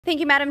Thank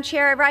you, Madam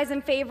Chair. I rise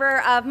in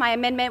favor of my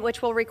amendment,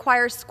 which will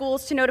require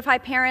schools to notify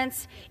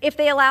parents if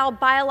they allow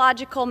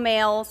biological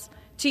males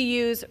to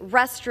use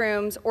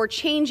restrooms or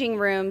changing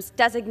rooms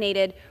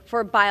designated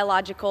for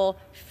biological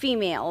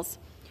females.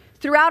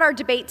 Throughout our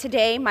debate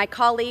today, my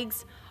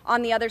colleagues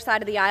on the other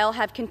side of the aisle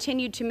have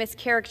continued to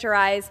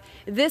mischaracterize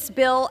this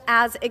bill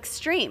as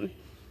extreme.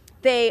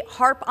 They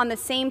harp on the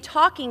same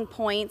talking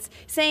points,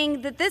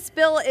 saying that this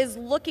bill is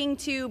looking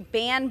to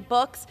ban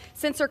books,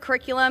 censor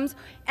curriculums,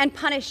 and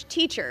punish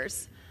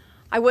teachers.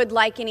 I would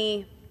like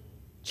any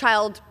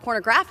child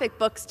pornographic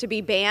books to be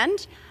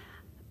banned,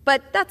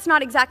 but that's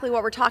not exactly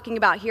what we're talking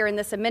about here in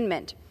this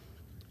amendment.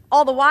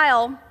 All the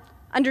while,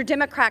 under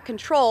Democrat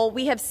control,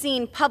 we have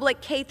seen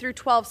public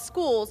K-12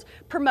 schools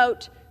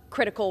promote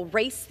critical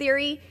race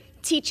theory,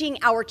 teaching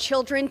our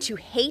children to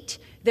hate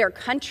their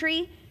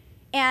country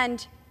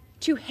and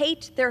to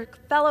hate their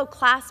fellow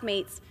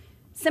classmates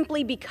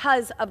simply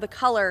because of the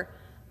color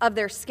of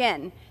their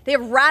skin. They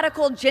have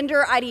radical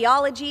gender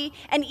ideology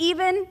and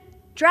even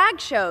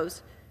drag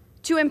shows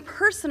to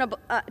impressionable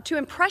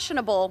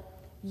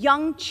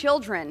young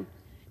children.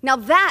 Now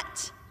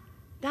that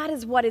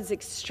is what is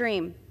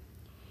extreme.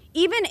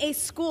 Even a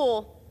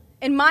school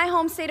in my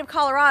home state of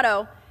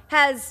Colorado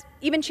has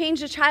even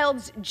changed a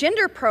child's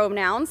gender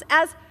pronouns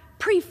as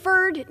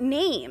preferred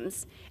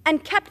names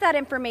and kept that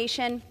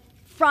information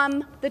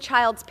from the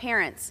child's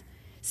parents.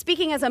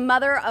 Speaking as a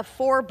mother of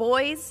 4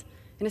 boys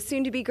and a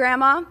soon-to-be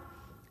grandma,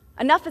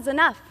 enough is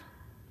enough.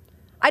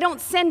 I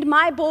don't send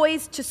my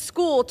boys to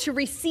school to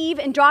receive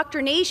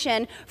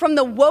indoctrination from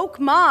the woke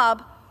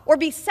mob or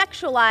be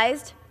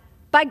sexualized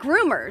by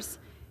groomers.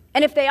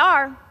 And if they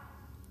are,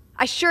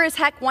 I sure as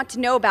heck want to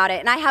know about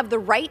it, and I have the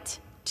right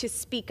to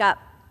speak up.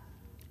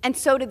 And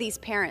so do these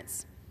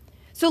parents.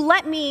 So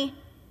let me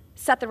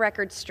set the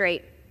record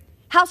straight.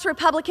 House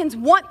Republicans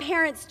want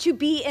parents to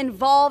be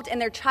involved in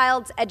their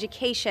child's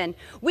education.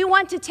 We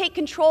want to take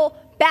control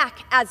back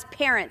as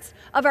parents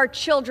of our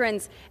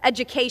children's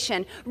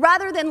education,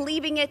 rather than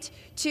leaving it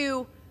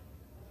to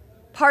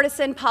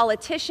partisan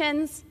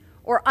politicians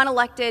or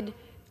unelected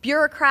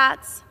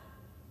bureaucrats.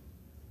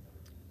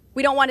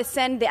 We don't want to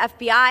send the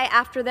FBI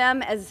after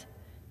them as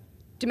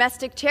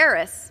domestic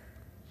terrorists.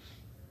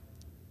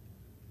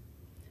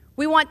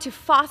 We want to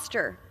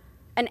foster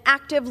an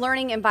active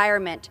learning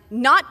environment,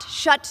 not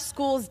shut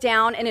schools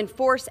down and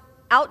enforce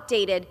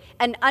outdated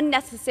and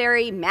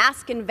unnecessary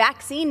mask and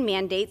vaccine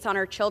mandates on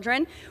our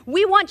children.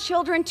 We want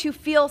children to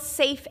feel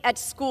safe at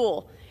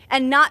school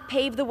and not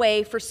pave the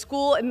way for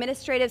school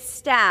administrative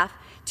staff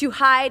to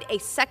hide a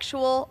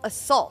sexual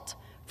assault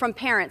from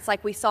parents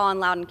like we saw in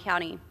Loudoun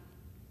County.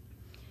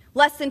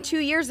 Less than 2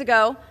 years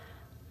ago,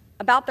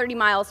 about 30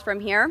 miles from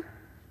here,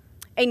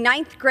 a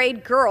 9th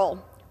grade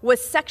girl was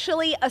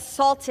sexually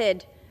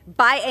assaulted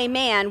by a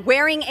man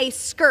wearing a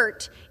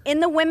skirt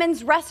in the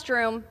women's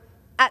restroom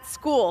at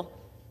school.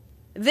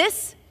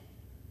 This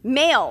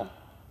male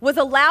was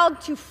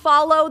allowed to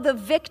follow the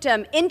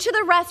victim into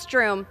the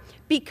restroom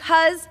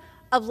because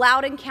of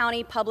Loudoun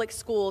County Public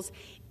Schools'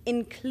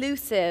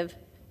 inclusive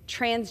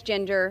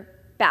transgender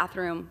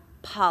bathroom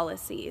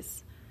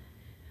policies.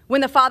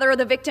 When the father of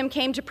the victim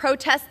came to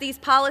protest these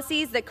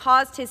policies that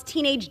caused his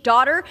teenage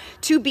daughter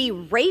to be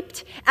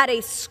raped at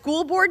a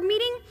school board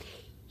meeting,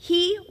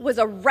 he was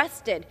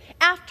arrested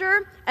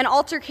after an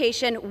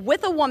altercation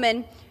with a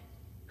woman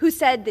who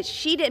said that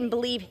she didn't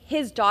believe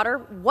his daughter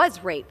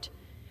was raped.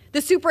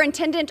 The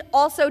superintendent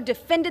also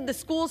defended the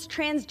school's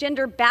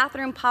transgender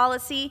bathroom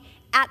policy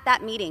at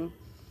that meeting.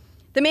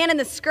 The man in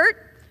the skirt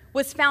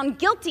was found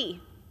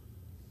guilty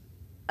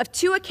of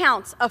 2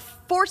 accounts of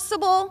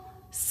forcible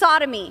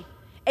sodomy,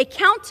 a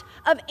count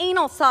of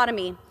anal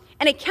sodomy,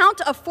 and a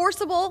count of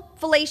forcible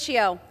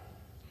fellatio.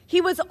 He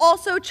was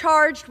also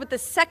charged with the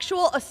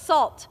sexual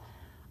assault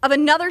of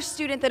another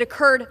student that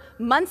occurred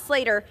months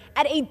later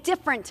at a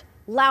different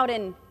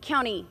Loudoun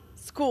County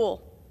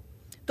school.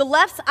 The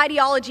left's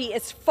ideology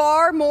is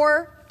far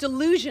more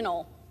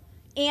delusional,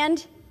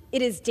 and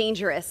it is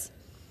dangerous.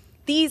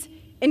 These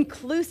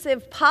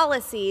inclusive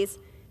policies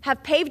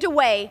have paved a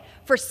way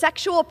for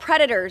sexual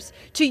predators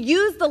to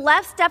use the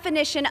left's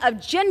definition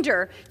of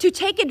gender to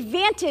take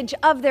advantage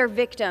of their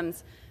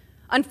victims.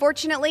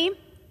 Unfortunately,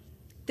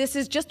 this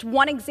is just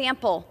one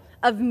example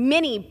of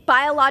many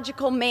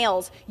biological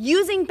males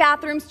using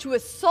bathrooms to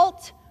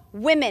assault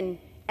women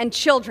and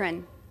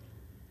children.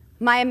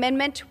 My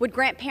amendment would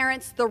grant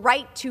parents the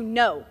right to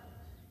know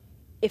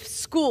if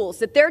schools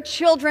that their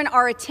children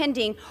are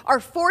attending are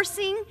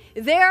forcing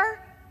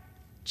their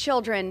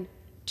children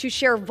to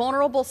share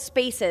vulnerable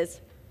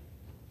spaces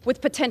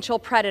with potential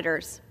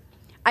predators.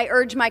 I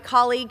urge my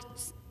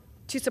colleagues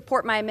to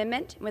support my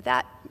amendment. With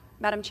that,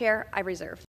 Madam Chair, I reserve.